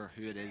been sure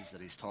who it is that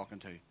he's talking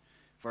to.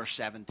 Verse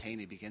 17,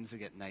 he begins to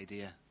get an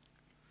idea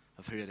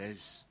of who it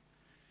is.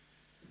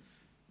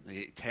 And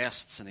he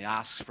tests and he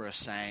asks for a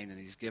sign, and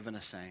he's given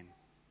a sign.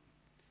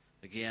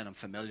 Again, I'm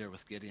familiar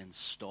with Gideon's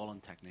stalling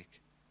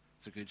technique.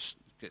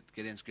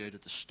 Gideon's good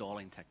at the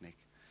stalling technique.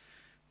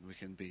 And we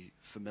can be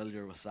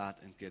familiar with that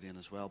in Gideon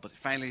as well. But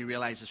finally he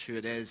realizes who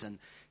it is, and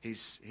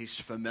he's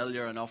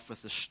familiar enough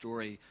with the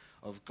story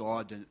of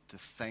God to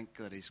think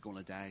that he's going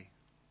to die.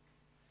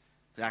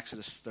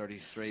 Exodus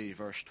 33,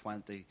 verse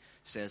 20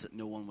 says that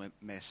no one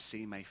may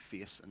see my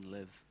face and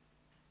live.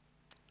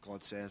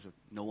 God says that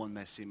no one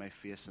may see my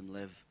face and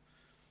live.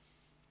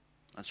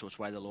 And so it's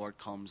why the Lord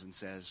comes and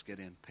says, get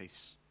in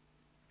peace.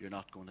 You're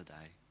not going to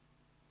die.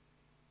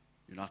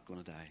 You're not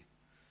going to die.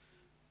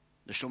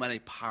 There's so many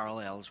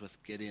parallels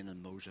with Gideon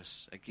and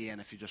Moses. Again,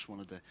 if you just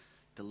wanted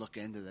to look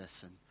into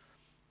this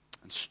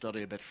and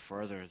study a bit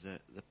further,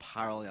 the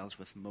parallels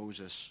with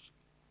Moses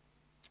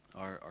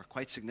are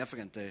quite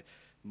significant.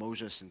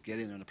 Moses and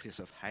Gideon are in a place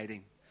of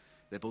hiding.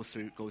 They both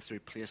go through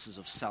places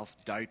of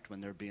self-doubt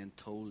when they're being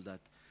told that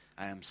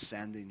I am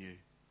sending you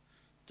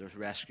to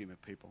rescue my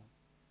people.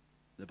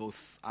 They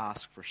both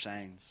ask for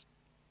signs.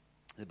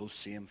 They both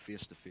see him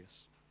face to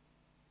face.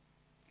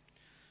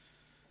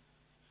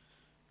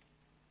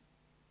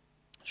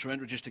 So we're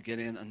introduced to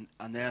Gideon,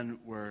 and then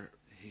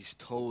he's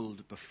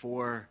told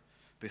before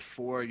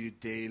you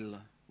deal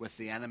with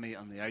the enemy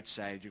on the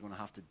outside, you're going to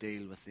have to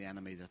deal with the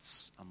enemy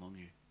that's among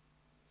you.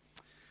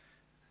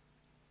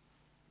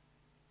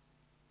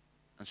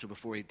 And so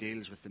before he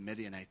deals with the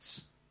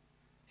Midianites,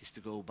 he's to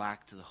go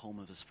back to the home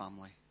of his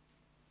family.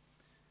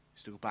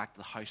 He's to go back to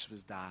the house of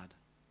his dad.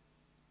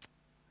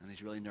 And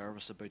he's really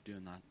nervous about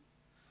doing that.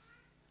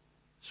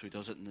 So he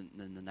does it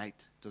in the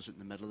night, does it in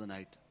the middle of the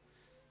night,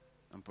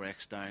 and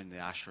breaks down the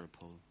Asherah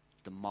pole,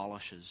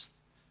 demolishes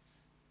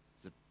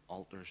the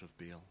altars of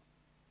Baal.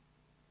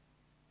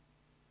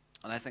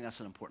 And I think that's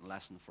an important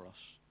lesson for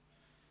us.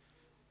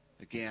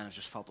 Again, I've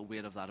just felt the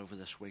weight of that over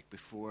this week.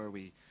 Before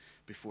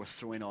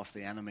throwing off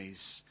the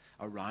enemies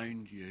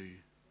around you,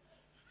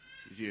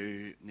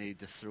 you need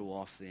to throw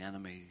off the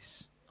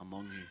enemies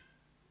among you.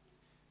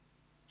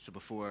 So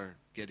before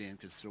Gideon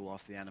could throw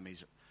off the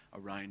enemies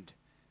around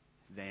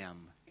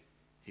them,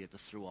 he had to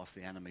throw off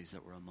the enemies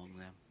that were among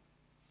them.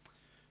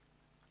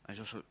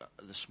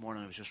 This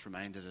morning I was just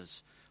reminded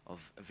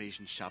of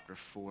Ephesians chapter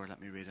 4.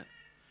 Let me read it.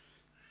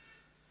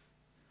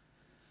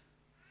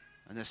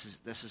 And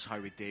this is how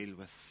we deal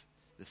with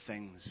the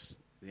things,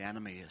 the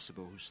enemy, I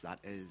suppose, that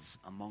is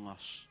among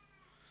us.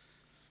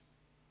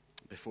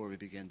 Before we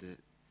begin to,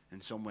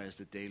 in some ways,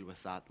 to deal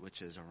with that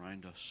which is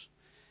around us.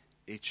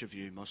 Each of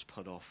you must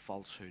put off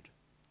falsehood,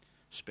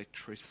 speak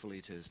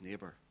truthfully to his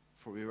neighbor,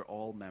 for we are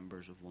all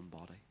members of one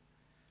body.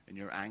 In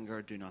your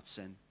anger, do not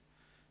sin.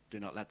 Do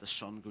not let the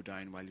sun go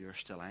down while you are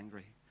still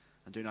angry,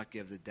 and do not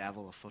give the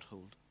devil a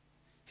foothold.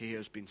 He who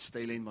has been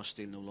stealing must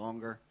steal no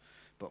longer,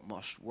 but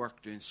must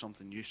work doing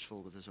something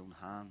useful with his own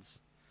hands,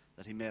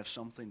 that he may have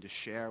something to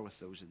share with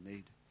those in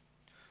need.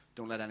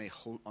 Don't let any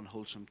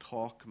unwholesome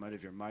talk come out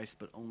of your mouth,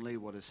 but only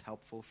what is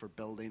helpful for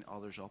building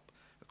others up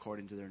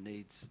according to their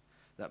needs,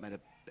 that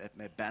it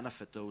may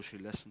benefit those who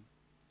listen.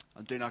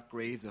 And do not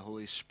grieve the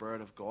Holy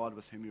Spirit of God,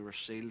 with whom you were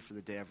sealed for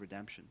the day of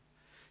redemption.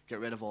 Get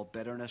rid of all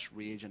bitterness,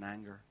 rage, and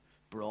anger,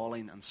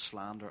 brawling and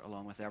slander,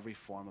 along with every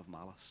form of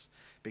malice.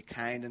 Be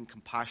kind and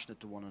compassionate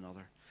to one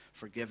another,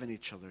 forgiving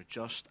each other,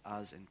 just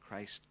as in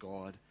Christ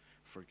God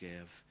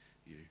forgave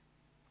you.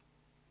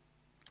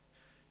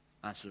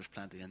 And so there's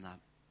plenty in that.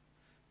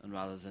 And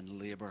rather than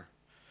labour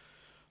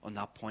on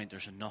that point,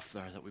 there's enough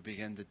there that we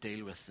begin to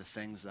deal with the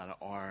things that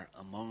are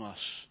among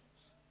us,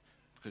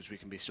 because we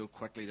can be so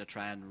quickly to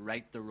try and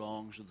right the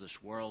wrongs of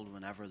this world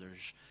whenever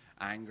there's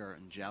anger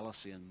and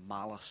jealousy and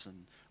malice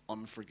and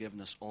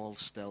unforgiveness all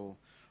still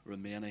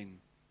remaining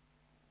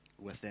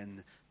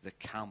within the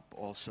camp,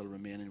 all still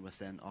remaining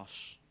within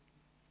us.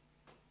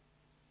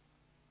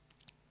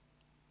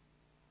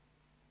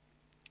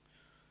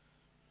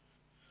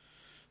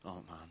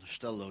 Oh man, there's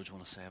still loads I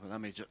want to say, but let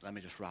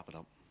me just wrap it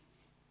up.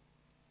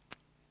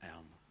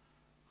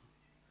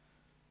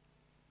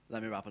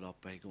 Let me wrap it up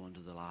by going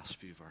to the last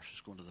few verses,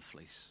 going to the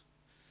fleece.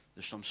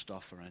 There's some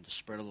stuff around. The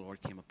Spirit of the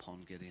Lord came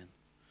upon Gideon.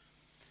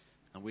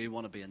 And we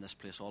want to be in this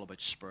place all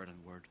about Spirit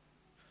and Word.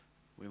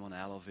 We want to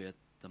elevate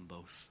them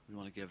both. We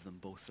want to give them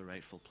both the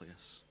rightful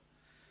place.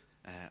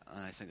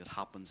 And I think it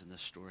happens in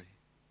this story.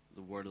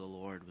 The Word of the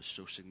Lord was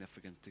so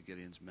significant to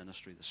Gideon's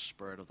ministry. The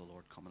Spirit of the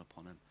Lord coming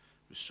upon him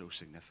was so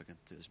significant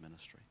to his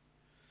ministry.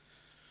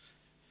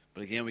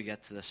 But again, we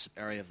get to this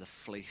area of the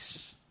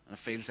fleece, and it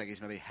feels like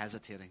he's maybe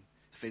hesitating.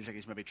 It feels like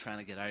he's maybe trying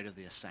to get out of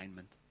the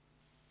assignment.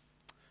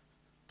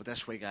 But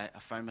this week I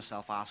found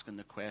myself asking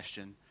the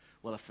question,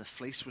 well, if the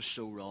fleece was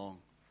so wrong,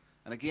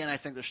 and again, I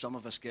think there's some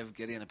of us give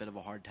Gideon a bit of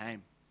a hard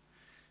time.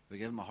 We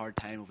give him a hard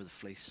time over the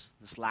fleece,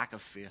 this lack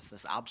of faith,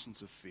 this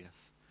absence of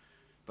faith.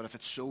 But if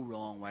it's so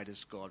wrong, why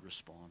does God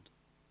respond?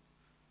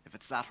 If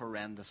it's that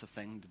horrendous a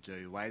thing to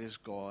do, why does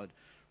God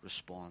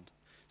respond?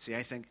 See,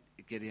 I think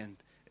Gideon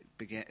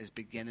is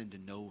beginning to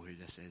know who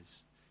this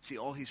is. See,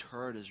 all he's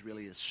heard is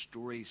really his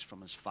stories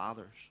from his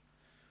fathers,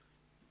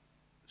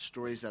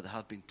 stories that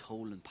have been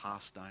told and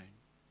passed down.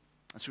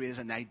 And so he has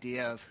an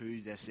idea of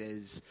who this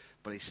is,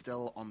 but he's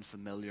still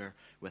unfamiliar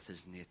with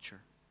his nature.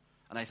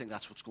 And I think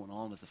that's what's going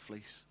on with the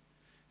fleece.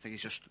 I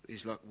think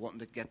he's wanting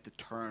to get to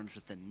terms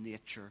with the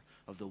nature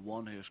of the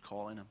one who is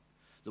calling him,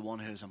 the one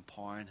who is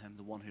empowering him,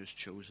 the one who has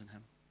chosen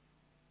him.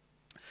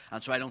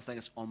 And so I don't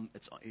think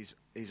he's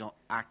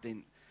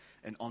acting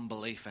in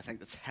unbelief. I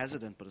think it's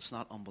hesitant, but it's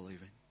not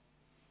unbelieving.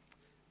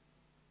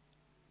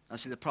 And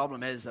see, the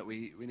problem is that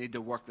we need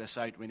to work this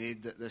out. We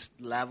need this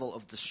level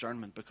of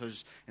discernment,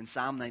 because in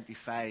Psalm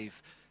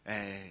 95,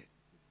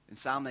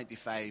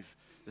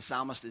 the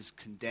psalmist is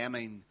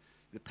condemning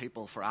the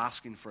people for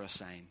asking for a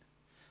sign.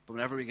 But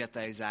whenever we get to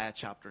Isaiah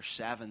chapter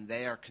 7,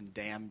 they are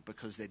condemned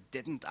because they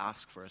didn't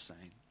ask for a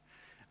sign.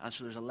 And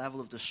so there's a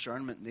level of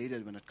discernment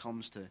needed when it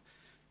comes to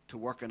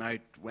working out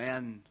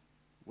when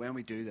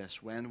we do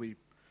this, when we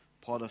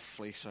put a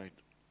fleece out.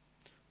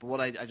 But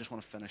what I just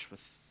want to finish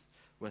with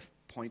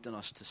pointing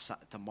us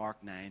to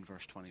Mark 9,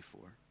 verse 24.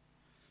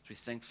 As we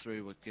think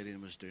through what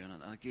Gideon was doing.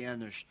 And again,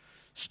 there's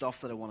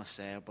stuff that I want to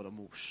say, but I'm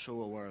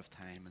so aware of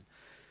time. And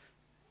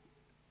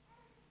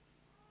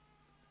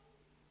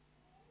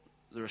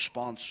the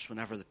response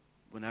whenever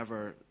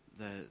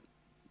the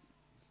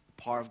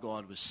power of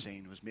God was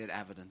seen, was made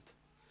evident,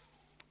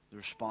 the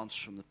response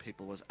from the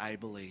people was, I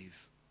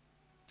believe,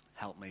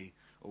 help me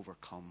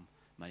overcome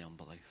my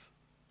unbelief.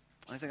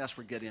 I think that's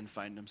where Gideon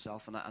found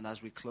himself, and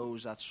as we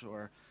close, that's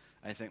where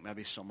I think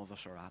maybe some of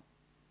us are at.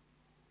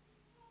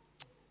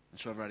 And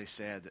so I've already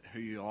said that who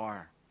you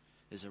are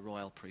is a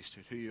royal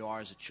priesthood, who you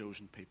are is a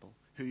chosen people,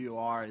 who you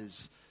are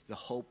is the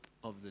hope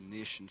of the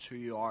nations, who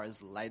you are is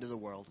the light of the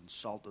world and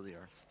salt of the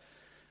earth.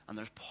 And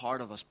there's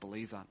part of us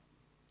believe that.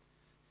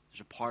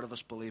 There's a part of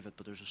us believe it,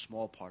 but there's a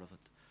small part of it.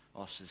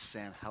 Us is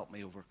saying, help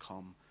me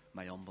overcome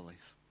my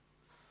unbelief.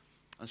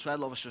 And so I'd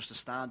love us just to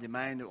stand. Do you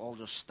mind all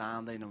just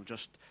standing? And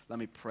just let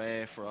me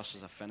pray for us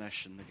as I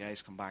finish and the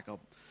guys come back up.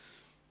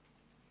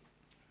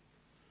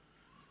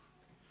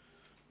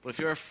 But if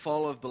you're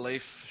full of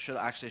belief, should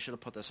have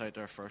put this out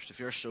there first. If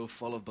you're so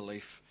full of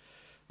belief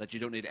that you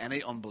don't need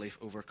any unbelief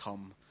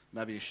overcome,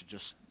 maybe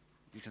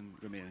you can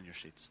remain in your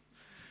seats.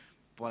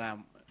 But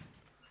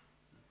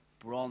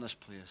we're all in this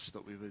place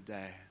that we would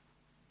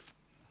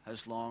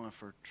as longing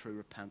for true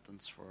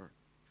repentance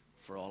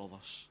for all of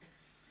us.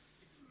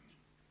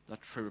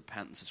 That true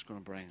repentance is going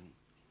to bring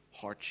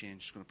heart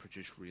change, it's going to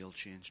produce real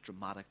change,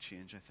 dramatic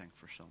change, I think,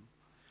 for some.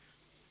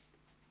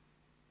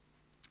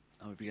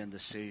 And we begin to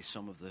see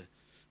some of the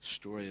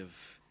story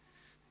of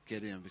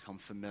Gideon, become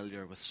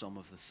familiar with some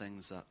of the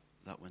things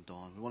that went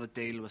on. We want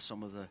to deal with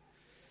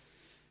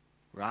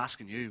we're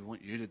asking you, we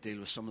want you to deal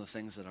with some of the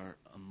things that are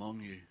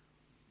among you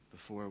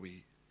before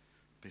we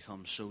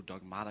become so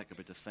dogmatic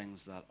about the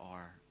things that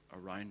are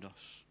around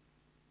us.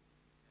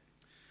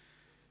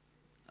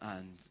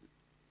 And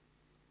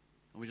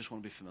we just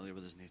want to be familiar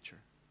with his nature.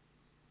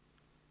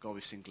 God,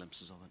 we've seen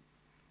glimpses of it.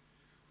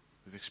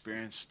 We've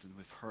experienced and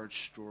we've heard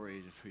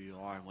stories of who you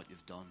are and what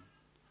you've done.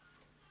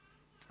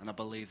 And I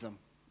believe them.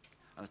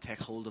 And I take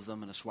hold of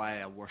them. And it's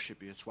why I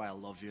worship you. It's why I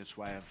love you. It's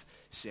why I've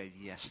said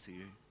yes to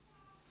you.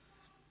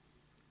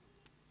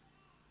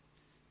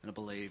 And I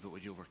believe, but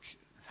would you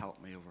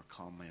help me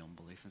overcome my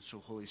unbelief? And so,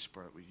 Holy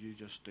Spirit, would you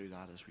just do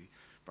that as we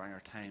bring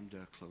our time to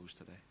a close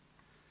today?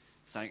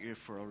 Thank you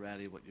for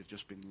already what you've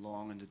just been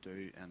longing to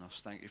do in us.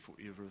 Thank you for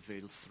what you've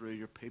revealed through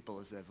your people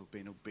as they've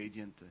been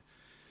obedient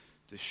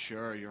to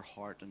share your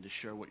heart and to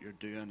share what you're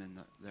doing in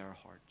their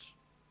hearts.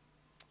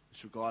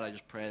 So God, I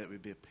just pray that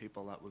we'd be a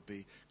people that would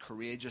be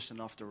courageous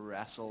enough to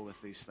wrestle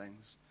with these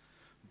things,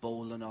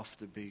 bold enough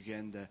to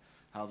begin to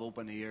have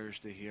open ears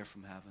to hear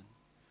from heaven,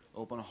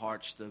 open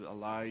hearts to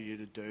allow you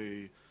to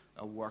do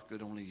a work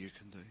that only you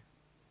can do.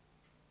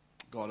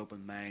 God,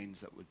 open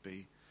minds that would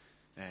be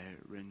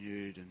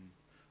renewed and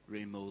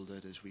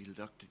remolded as we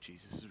look to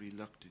Jesus,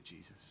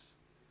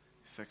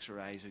 Fix our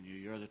eyes on you.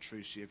 You're the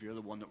true Savior. You're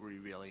the one that we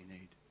really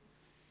need.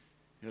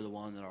 You're the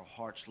one that our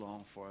hearts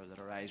long for, that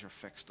our eyes are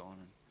fixed on.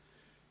 And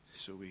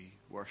so we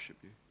worship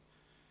you.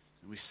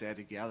 And we say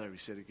together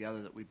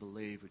that we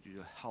believe that you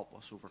will help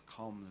us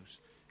overcome those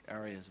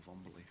areas of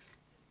unbelief.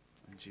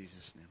 In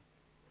Jesus' name.